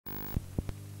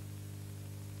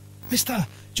Mr.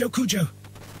 Jokujo.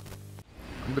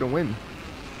 I'm gonna win.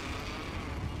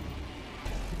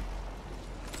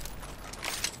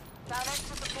 Found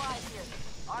extra supplies here.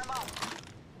 Arm up.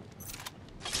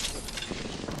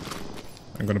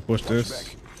 I'm gonna push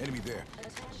this. Enemy there.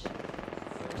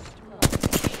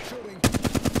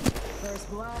 First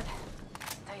blood.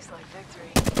 Tastes like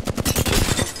victory.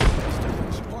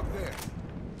 Walk there.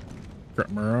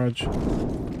 Got Mirage.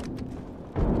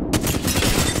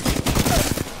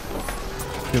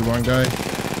 Kill one guy.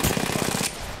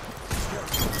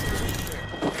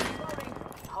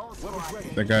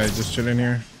 The guy just chilling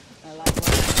here.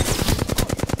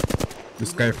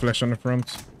 This guy flash on the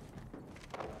front.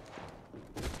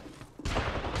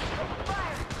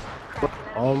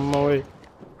 On my way.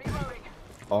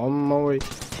 On my way.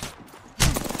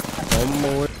 On my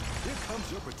way. Here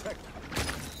comes your protector.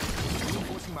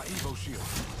 Reinforcing my Evo shield.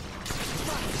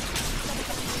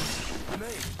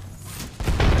 Grenade.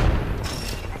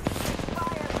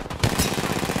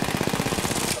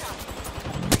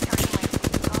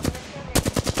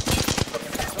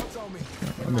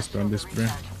 I'm just on this spray.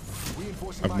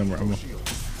 I've no more ammo.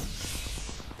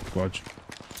 Watch.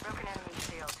 Broken enemy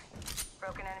shield.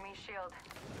 Broken enemy shield.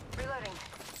 Reloading.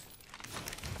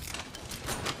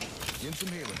 Get some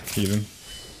healing. Healing.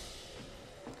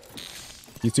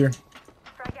 He's here.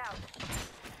 Frag out.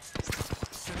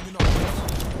 Sending an arc.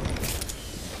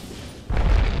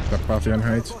 Got Pathy on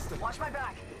height. Watch my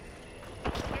back.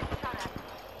 Getting shot at.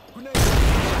 Grenade.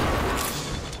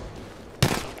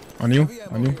 On you.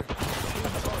 On you.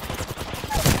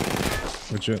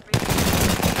 Good shit.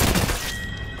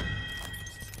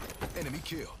 Enemy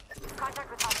killed. Contact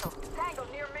with hostile. Tango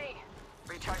near me.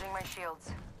 Recharging my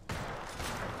shields.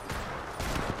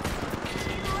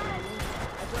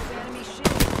 I broke enemy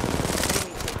shield.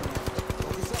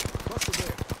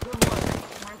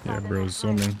 Yeah, bro,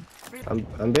 zooming.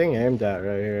 I'm being aimed at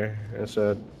right here. It's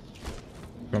a.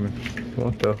 Coming.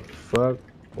 What the fuck?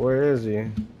 Where is he?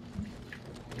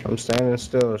 I'm standing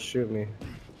still. Shoot me.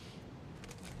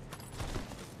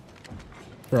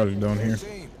 Probably down here.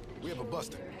 We have a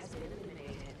buster.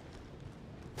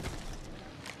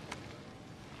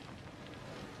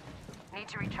 Need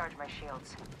to recharge my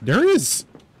shields. There is.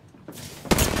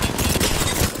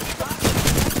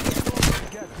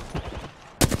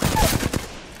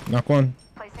 Knock one.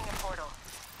 Placing a portal.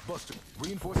 Buster.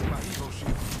 Reinforcing my Evo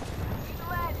shield.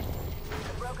 Lead.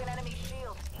 A broken enemy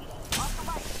shield. Off the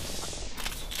right.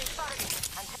 They spotted me.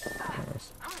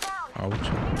 I'm down. Ouch.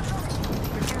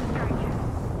 Return strike.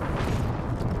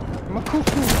 My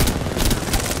cuckoo.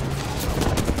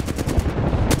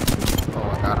 Oh,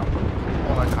 I got him.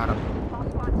 Oh, I got him.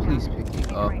 Please pick me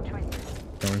up.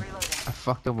 Coming. I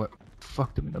fucked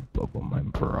him in the bubble, my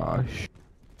barrage.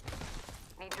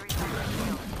 Need to recharge my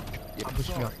shield. Yeah, push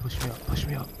me up, push me up, push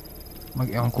me up. My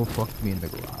uncle fucked me in the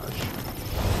garage.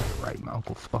 Right, my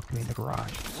uncle fucked me in the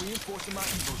garage. Reinforcing my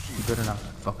Evo You shield. better not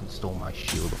fucking stole my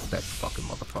shield off that fucking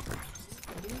motherfucker.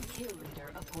 New kill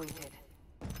leader appointed.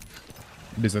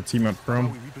 There's a team up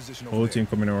from. We reposition over Whole there. team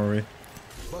coming our way.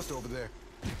 Buster over there.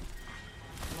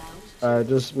 Alright,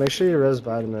 just make sure you res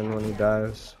Vitamin when he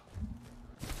dies.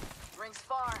 Rings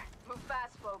far. Move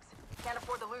fast, folks. Can't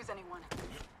afford to lose anyone.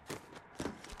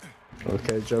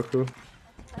 Okay, Joku.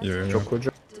 Yeah.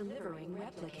 Jokujo. Delivering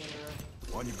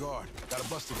replicator. On your guard. Got a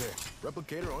buster there.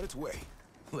 Replicator on its way.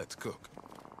 Let's cook.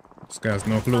 This guy has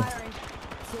no clue. Firing.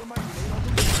 Throw my grenade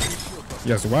on the shield buster. He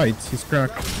has white. He's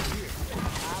cracked.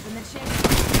 Bob in the chin.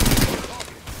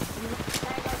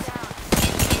 Tango down.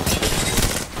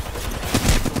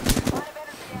 Line of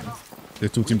energy ammo.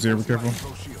 There's two teams here. Be careful.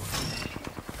 Evo shield.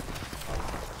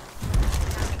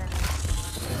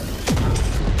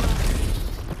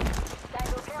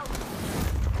 Tango killed.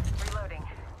 Reloading.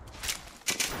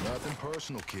 Nothing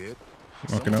personal, kid.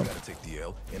 Walking Someone out. gotta take the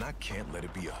L, and I can't let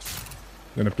it be us.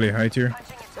 Gonna play height here.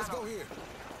 Punching a Let's tunnel. go here.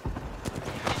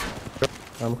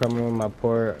 I'm coming with my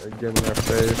port, getting their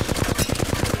face.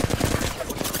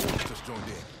 Just joined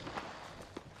in.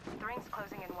 The ring's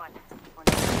closing in one.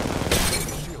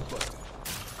 Shield busted.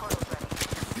 Portal's ready.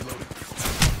 Reloading.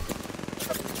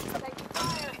 Take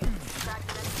fire! Cracked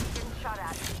an enemy getting shot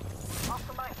at. Off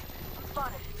the mic. I'm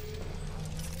spotted.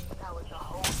 That was the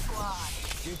whole squad.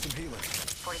 Gain some healing.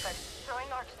 45. Throwing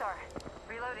Arcstar.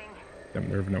 Reloading. Damn,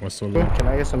 nerve that was so low. Can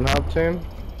I get some help, team?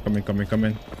 Coming, coming,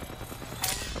 coming. Enemy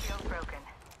shield broken.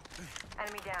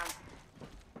 Enemy down.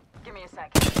 Give me a sec.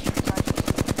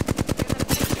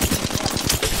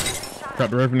 Got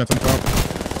the Revenant on top.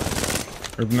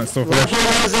 Revenant so flash.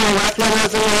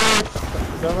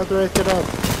 Don't let the right get up.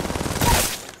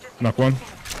 Knock one.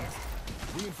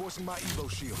 Reinforcing my Evo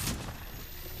shield.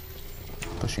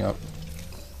 Pushing up.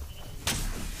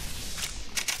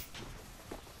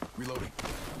 Reloading.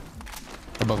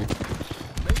 Above you.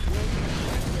 Make way.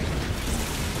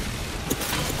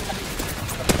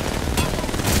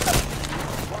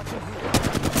 Watching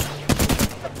here.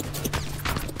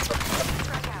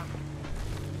 Frag out.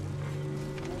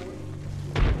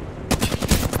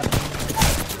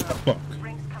 Fuck.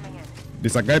 Rings coming in.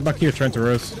 There's a guy back here trying to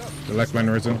res. The lifeline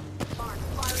resin. Mark,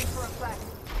 firing for effect.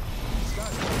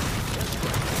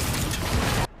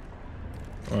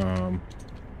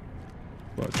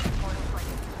 But Mortal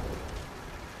flanking.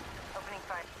 Opening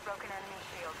fire. Broken enemy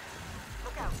shield.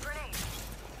 Look out, grenade.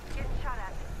 Getting shot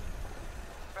at.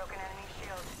 Broken enemy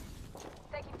shield.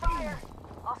 Taking fire.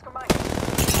 Oscar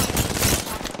Mike.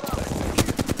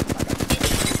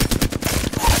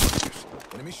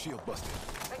 Enemy shield busted.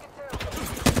 Make it through.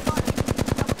 Spotted.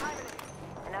 Double timing it.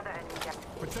 Another enemy deck.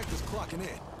 Protectors clocking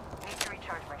in. Need to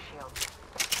recharge my shield.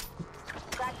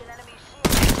 Cracked an enemy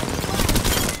shield.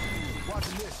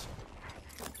 Watching this.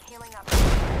 Healing up.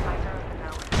 Eyes are open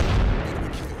now.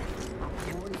 Enemy kill.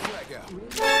 Throwing the flag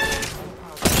out.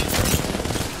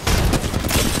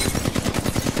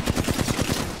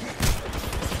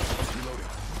 Reloading.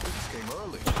 This came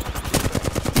early.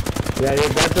 Yeah,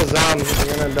 you're dead to zone.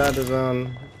 You're gonna die to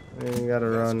zone. You gotta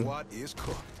That run. squad is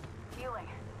cooked. Healing.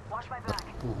 Watch my back.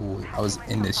 Ooh, I was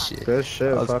in this shit. Good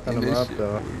shit, I was fucking in him this up shit.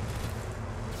 though.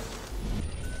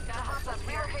 Got a hop up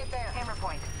here. Hey there. Hammer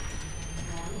point.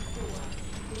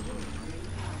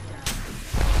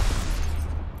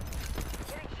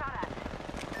 Getting shot at.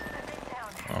 Moving down.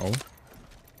 oh,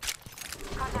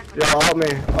 Contact with Yo, help me,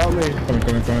 help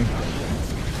me. coming.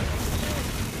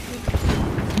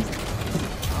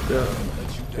 Yeah.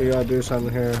 You gotta do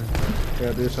something here. You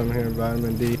gotta do something here,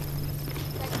 vitamin D.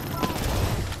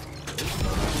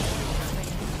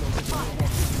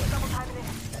 double timing it.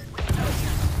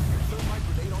 Thermite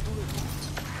grenade on delivery.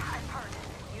 I'm hurt.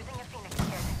 Using a Phoenix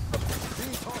kit.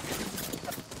 Being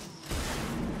targeted.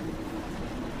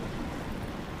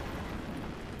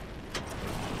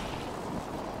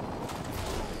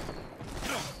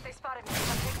 They spotted me.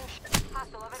 I'm taking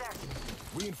hostile over there.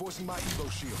 Reinforcing my Evo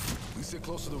shield. We sit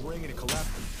close to the ring and it collapsed.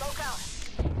 Smoke out.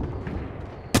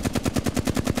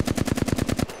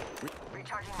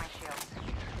 Recharging my shields.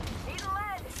 Need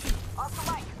lead. Off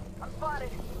the mic. I'm spotted.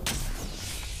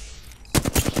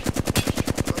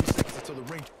 30 seconds until the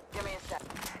ring. Give me a sec.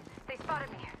 They spotted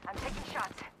me. I'm taking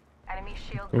shots. Enemy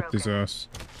shield Cooked his broken. ass.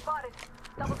 Spotted.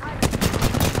 Double timing.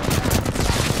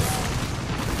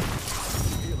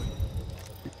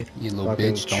 You little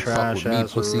Fucking bitch, don't fuck trash with me,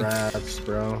 ass pussy. rats,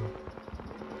 bro.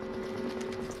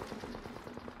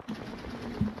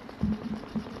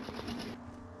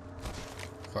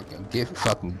 Fucking get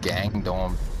fucking ganged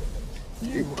on.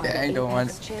 Get ganged on.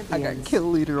 I got kill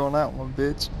leader on that one,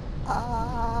 bitch.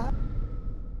 Ah.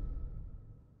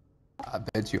 I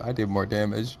bet you I did more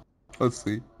damage. Let's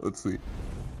see.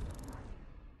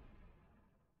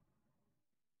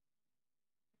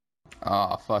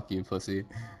 Ah, fuck you, pussy.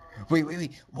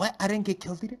 Wait. What? I didn't get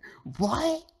kill leader?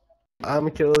 What? I'm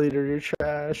a kill leader, you're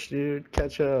trash, dude.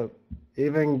 Catch up.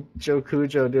 Even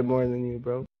Jokujo did more than you,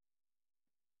 bro.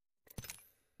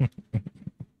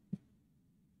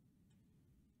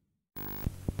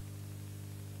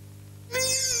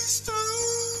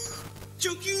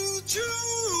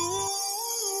 MrJokujo.